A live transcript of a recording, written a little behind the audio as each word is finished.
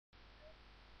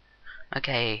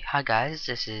Okay, hi guys,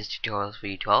 this is Tutorials for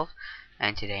U12,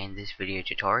 and today in this video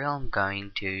tutorial I'm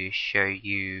going to show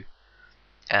you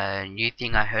a new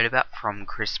thing I heard about from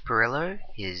Chris Pirillo.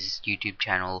 His YouTube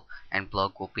channel and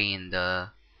blog will be in the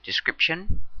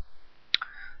description.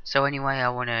 So anyway, I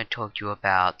want to talk to you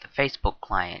about the Facebook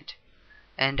client.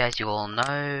 And as you all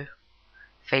know,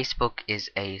 Facebook is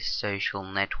a social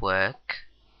network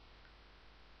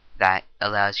that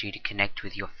allows you to connect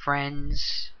with your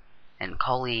friends and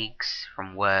colleagues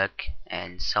from work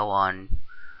and so on,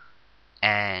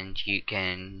 and you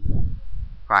can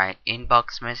write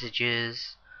inbox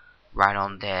messages, write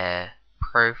on their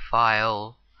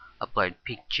profile, upload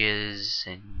pictures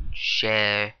and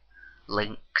share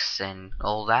links and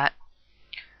all that.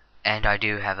 And I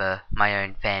do have my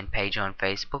own fan page on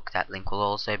Facebook. That link will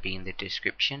also be in the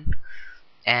description.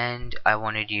 And I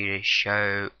wanted to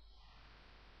show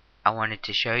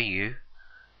you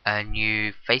a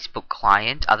new Facebook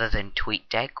client other than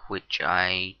TweetDeck, which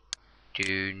I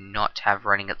do not have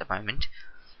running at the moment.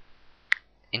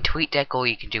 In TweetDeck, all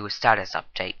you can do is status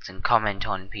updates and comment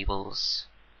on people's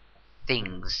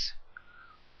things.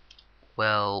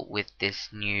 Well, with this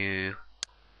new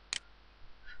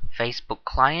Facebook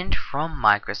client from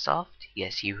Microsoft,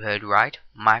 yes, you heard right,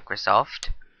 Microsoft,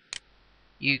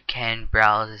 you can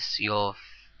browse your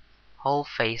whole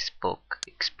Facebook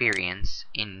experience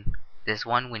in this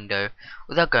one window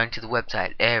without going to the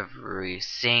website every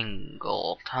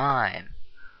single time.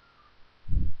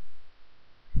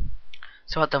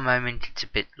 So at the moment it's a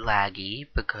bit laggy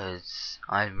because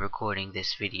I'm recording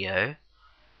this video.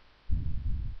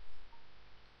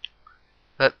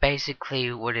 But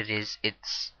basically what it is,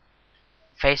 it's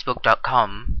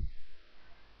facebook.com,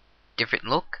 different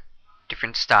look,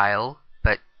 different style,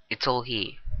 but it's all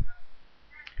here.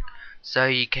 So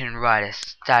you can write a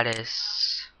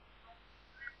status,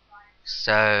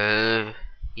 so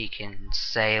you can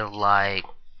say like,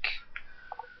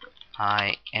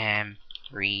 I am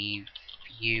reviewing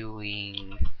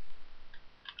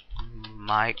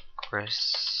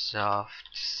Microsoft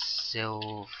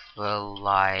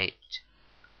Silverlight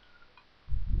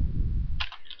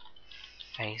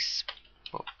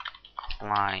Facebook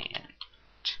client,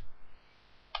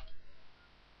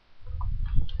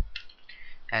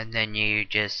 and then you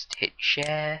just hit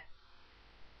share,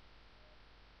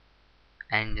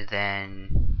 and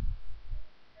then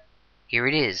here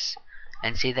it is.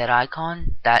 And see that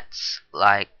icon? That's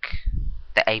like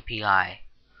the API.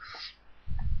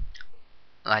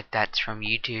 Like that's from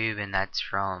YouTube and that's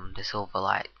from the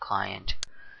Silverlight client.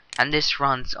 And this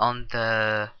runs on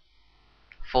the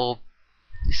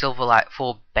Silverlight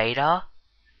 4 beta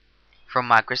from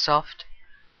Microsoft,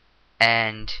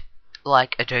 and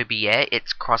like Adobe Air,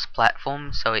 it's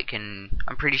cross-platform, so it can,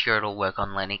 I'm pretty sure it'll work on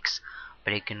Linux,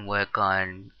 but it can work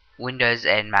on Windows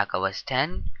and Mac OS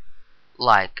X.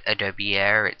 Like Adobe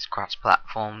Air, it's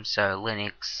cross-platform, so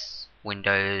Linux,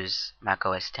 Windows, Mac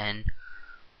OS X.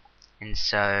 And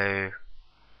so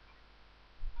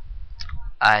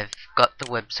I've got the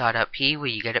website up here where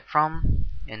you get it from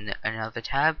in another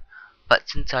tab, but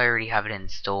since I already have it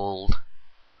installed,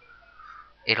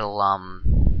 it'll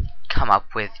come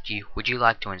up with, would you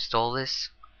like to install this?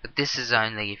 But this is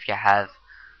only if you have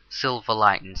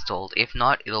Silverlight installed. If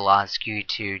not, it'll ask you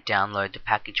to download the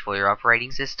package for your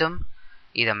operating system,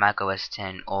 either Mac OS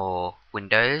X or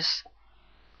Windows,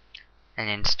 and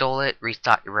install it,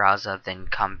 restart your browser, then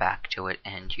come back to it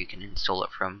and you can install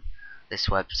it from this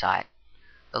website.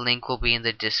 The link will be in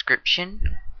the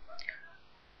description,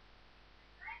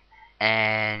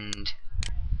 and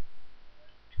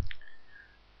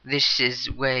this is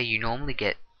where you normally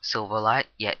get Silverlight,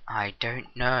 yet I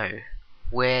don't know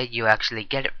where you actually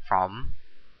get it from,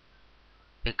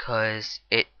 because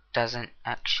it doesn't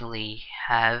actually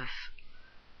have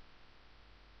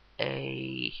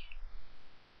a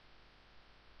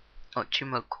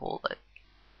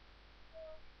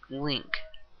link.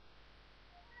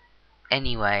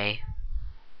 Anyway,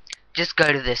 just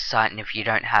go to this site, and if you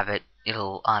don't have it,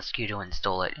 it'll ask you to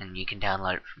install it, and you can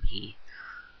download it from here.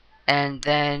 And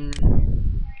then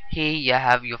here you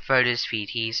have your photos feed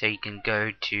here, so you can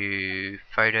go to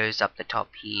photos up the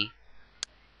top here.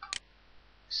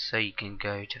 So you can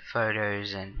go to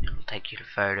photos and it'll take you to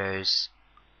photos,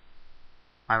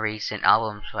 my recent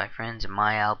albums by friends and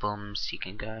my albums. You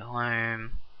can go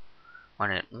home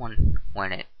when it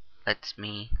lets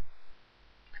me.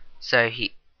 So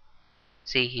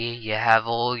see here you have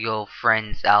all your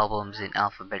friends' albums in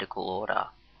alphabetical order.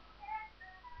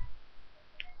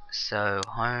 So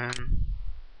home,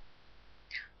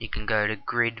 you can go to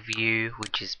grid view,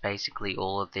 which is basically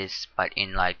all of this but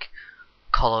in like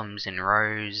columns and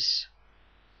rows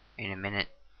in a minute.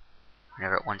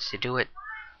 whenever it wants to do it.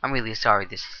 I'm really sorry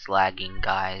this is lagging,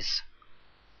 guys.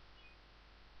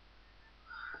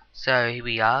 So here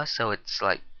we are, so it's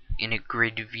like in a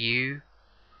grid view,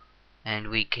 and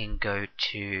we can go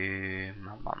to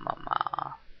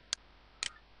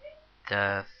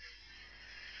the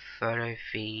photo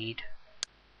feed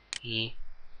here.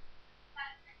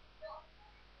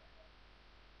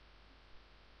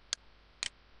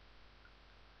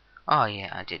 Oh yeah,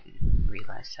 I didn't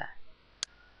realize that.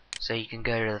 So you can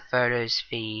go to the photos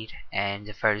feed, and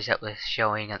the photos that were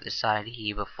showing at the side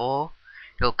here before,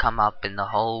 it'll come up in the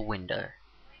whole window.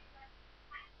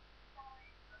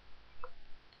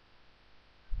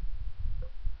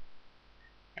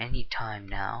 Anytime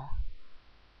now.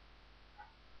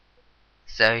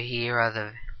 So here are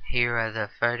the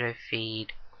photo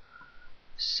feed.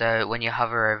 So when you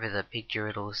hover over the picture,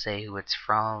 it'll say who it's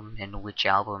from and which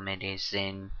album it is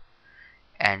in,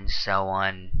 and so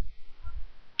on.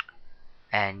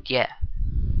 And yeah,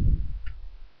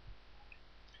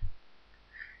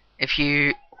 if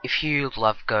you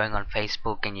love going on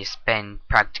Facebook and you spend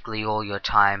practically all your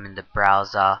time in the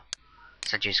browser,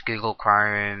 such as Google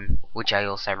Chrome, which I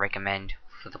also recommend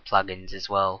for the plugins as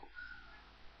well,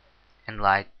 and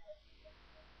like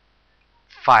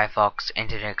Firefox,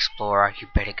 Internet Explorer, you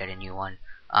better get a new one,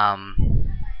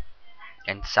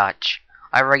 and such.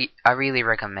 I really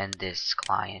recommend this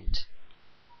client.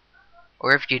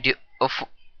 Or if you do,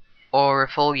 or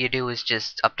if all you do is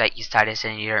just update your status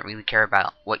and you don't really care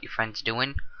about what your friend's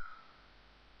doing,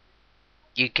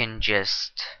 you can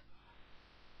just,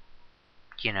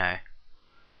 you know,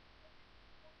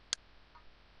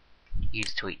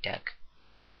 use TweetDeck.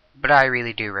 But I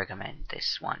really do recommend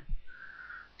this one.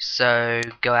 So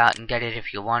go out and get it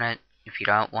if you want it. If you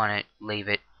don't want it, leave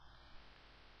it.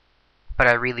 But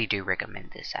I really do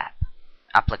recommend this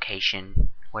application,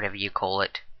 whatever you call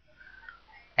it.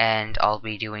 And I'll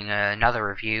be doing another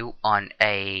review on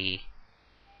a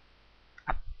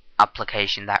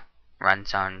application that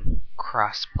runs on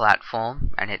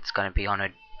cross-platform, and it's going to be on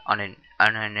an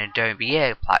Adobe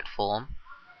Air platform,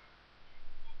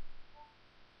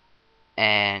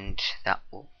 and that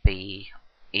will be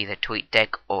either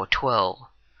TweetDeck or Twirl.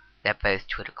 They're both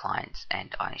Twitter clients,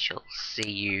 and I shall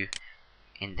see you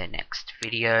in the next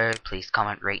video. Please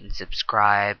comment, rate, and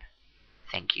subscribe.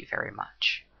 Thank you very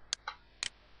much.